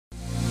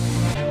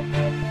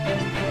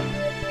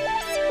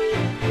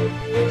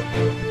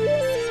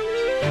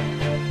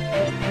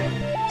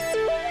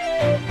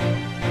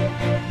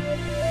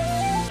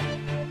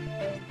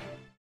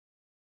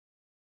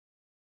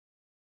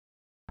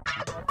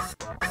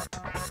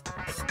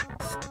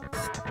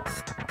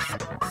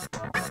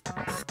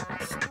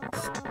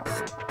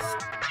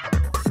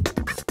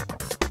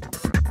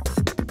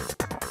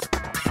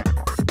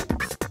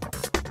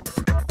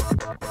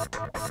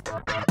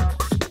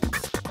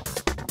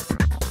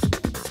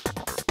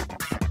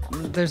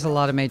There's a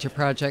lot of major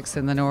projects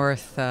in the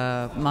north,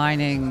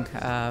 mining,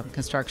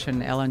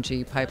 construction,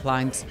 LNG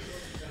pipelines.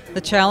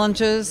 The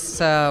challenges,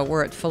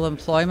 we're at full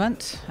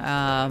employment,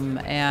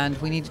 and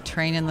we need to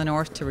train in the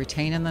north to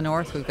retain in the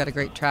north. We've got a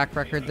great track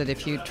record that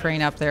if you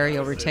train up there,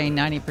 you'll retain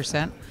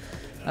 90%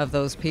 of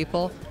those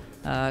people.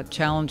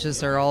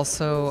 Challenges are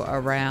also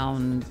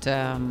around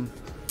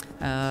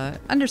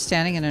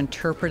understanding and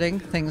interpreting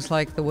things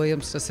like the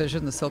Williams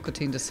decision, the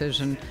Silcoteen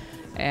decision,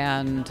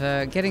 and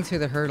getting through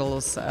the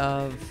hurdles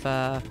of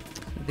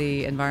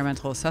the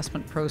environmental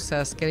assessment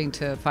process, getting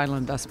to final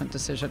investment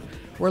decision.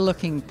 We're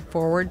looking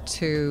forward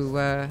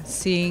to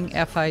seeing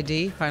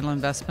FID, final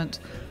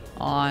investment,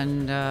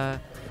 on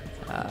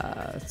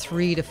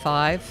 3 to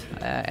 5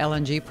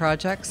 LNG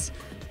projects,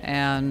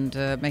 and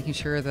making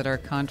sure that our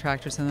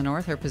contractors in the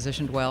north are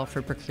positioned well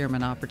for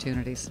procurement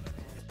opportunities.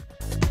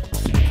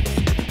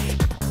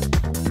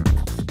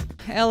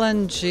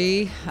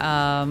 LNG,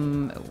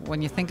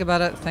 when you think about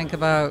it, think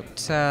about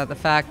the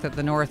fact that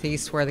the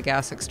northeast, where the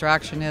gas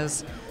extraction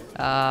is,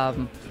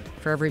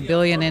 for every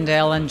billion into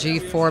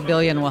LNG, 4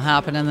 billion will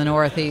happen in the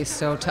northeast.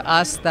 So to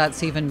us,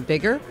 that's even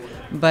bigger,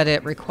 but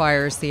it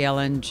requires the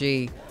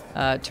LNG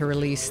to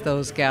release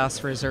those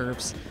gas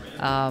reserves.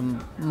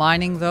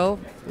 Mining, though,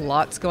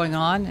 lots going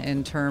on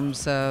in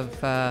terms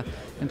of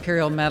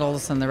Imperial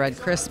Metals and the Red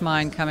Chris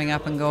mine coming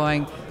up and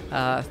going.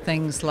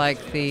 Things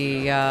like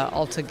the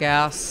Alta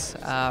Gas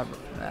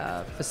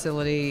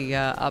facility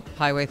up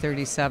Highway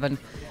 37,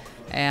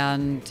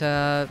 and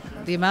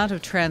the amount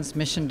of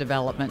transmission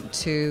development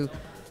to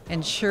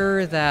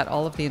ensure that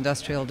all of the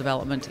industrial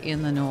development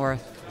in the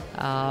north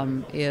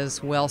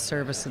is well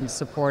serviced and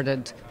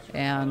supported,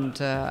 and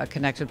a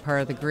connected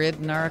part of the grid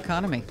in our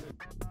economy.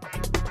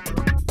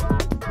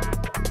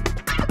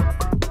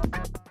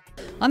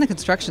 On the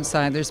construction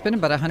side, there's been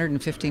about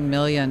 $150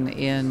 million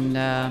in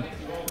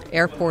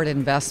airport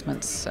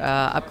investments,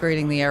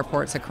 upgrading the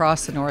airports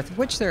across the north, of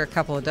which there are a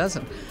couple of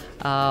dozen,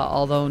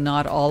 although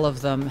not all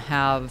of them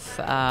have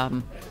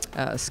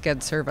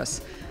sched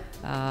service.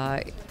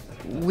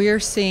 We're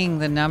seeing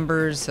the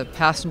numbers of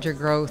passenger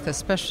growth,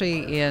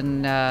 especially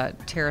in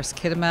Terrace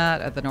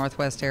Kitimat at the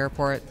Northwest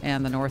Airport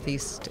and the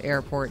Northeast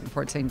Airport in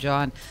Port St.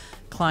 John,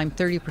 climb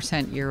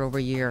 30% year over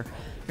year.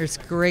 There's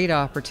great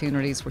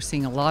opportunities. We're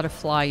seeing a lot of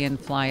fly-in,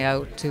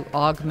 fly-out to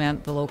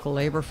augment the local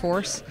labor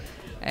force.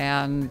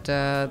 And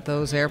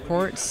those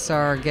airports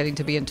are getting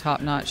to be in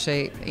top-notch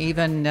shape.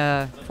 Even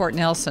Fort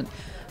Nelson,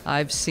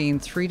 I've seen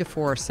 3 to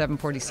 4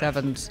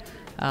 747s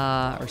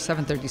or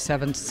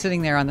 737s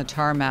sitting there on the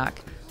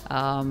tarmac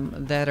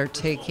that are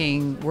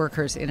taking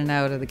workers in and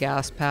out of the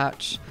gas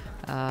patch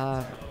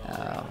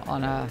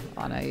on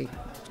a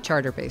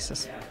charter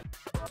basis.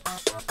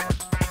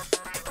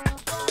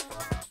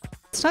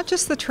 It's not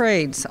just the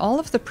trades. All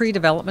of the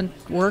pre-development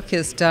work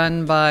is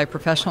done by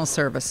professional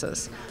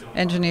services.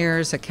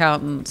 Engineers,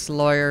 accountants,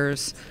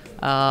 lawyers,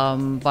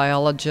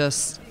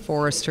 biologists,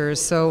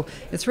 foresters. So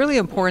it's really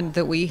important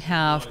that we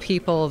have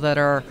people that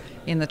are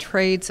in the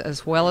trades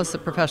as well as the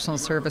professional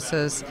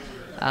services.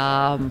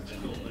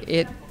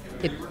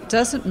 It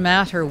doesn't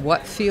matter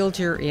what field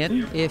you're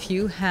in. If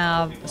you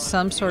have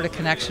some sort of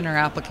connection or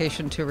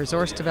application to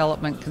resource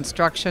development,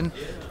 construction,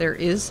 there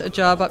is a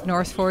job up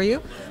north for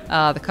you.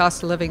 The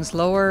cost of living's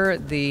lower,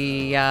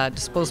 the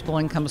disposable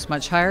income's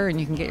much higher, and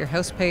you can get your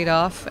house paid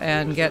off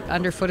and get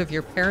underfoot of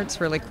your parents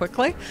really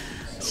quickly.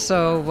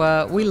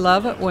 So we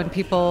love it when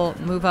people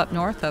move up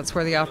north. That's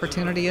where the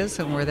opportunity is,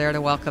 and we're there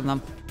to welcome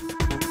them.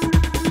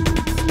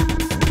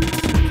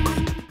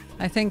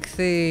 I think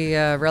the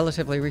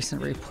relatively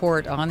recent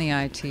report on the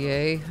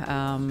ITA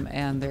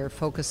and their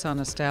focus on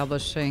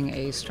establishing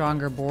a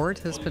stronger board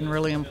has been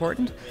really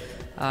important.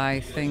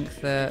 I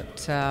think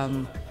that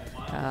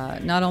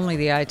not only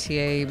the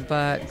ITA,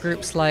 but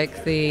groups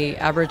like the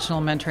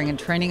Aboriginal Mentoring and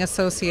Training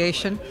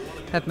Association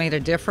have made a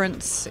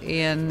difference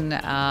in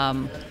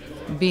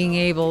being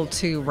able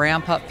to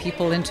ramp up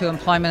people into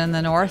employment in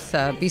the north.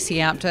 BC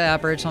AMTA,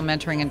 Aboriginal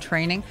Mentoring and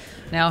Training,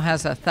 now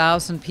has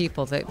 1,000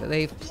 people that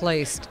they've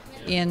placed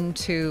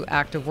into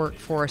active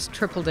workforce,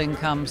 tripled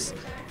incomes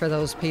for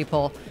those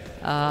people.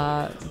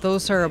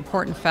 Those are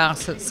important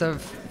facets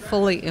of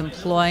fully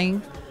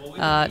employing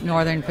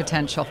northern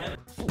potential.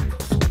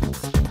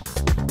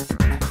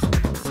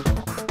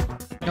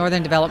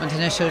 Northern Development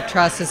Initiative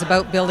Trust is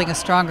about building a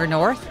stronger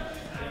north,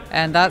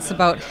 and that's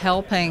about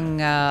helping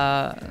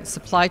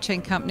supply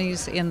chain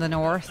companies in the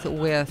north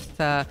with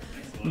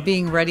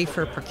being ready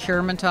for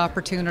procurement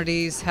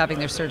opportunities, having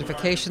their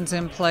certifications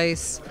in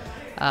place,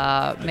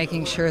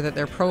 making sure that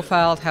they're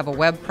profiled, have a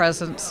web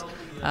presence.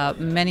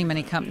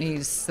 Many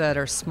companies that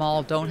are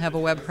small don't have a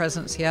web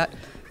presence yet,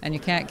 and you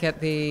can't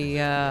get the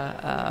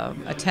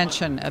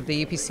attention of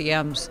the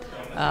EPCMs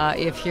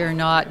if you're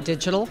not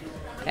digital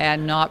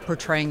and not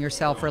portraying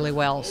yourself really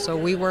well. So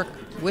we work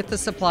with the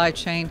supply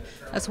chain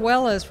as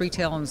well as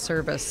retail and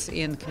service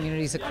in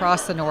communities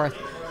across the north,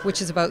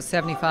 which is about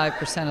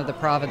 75% of the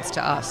province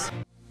to us.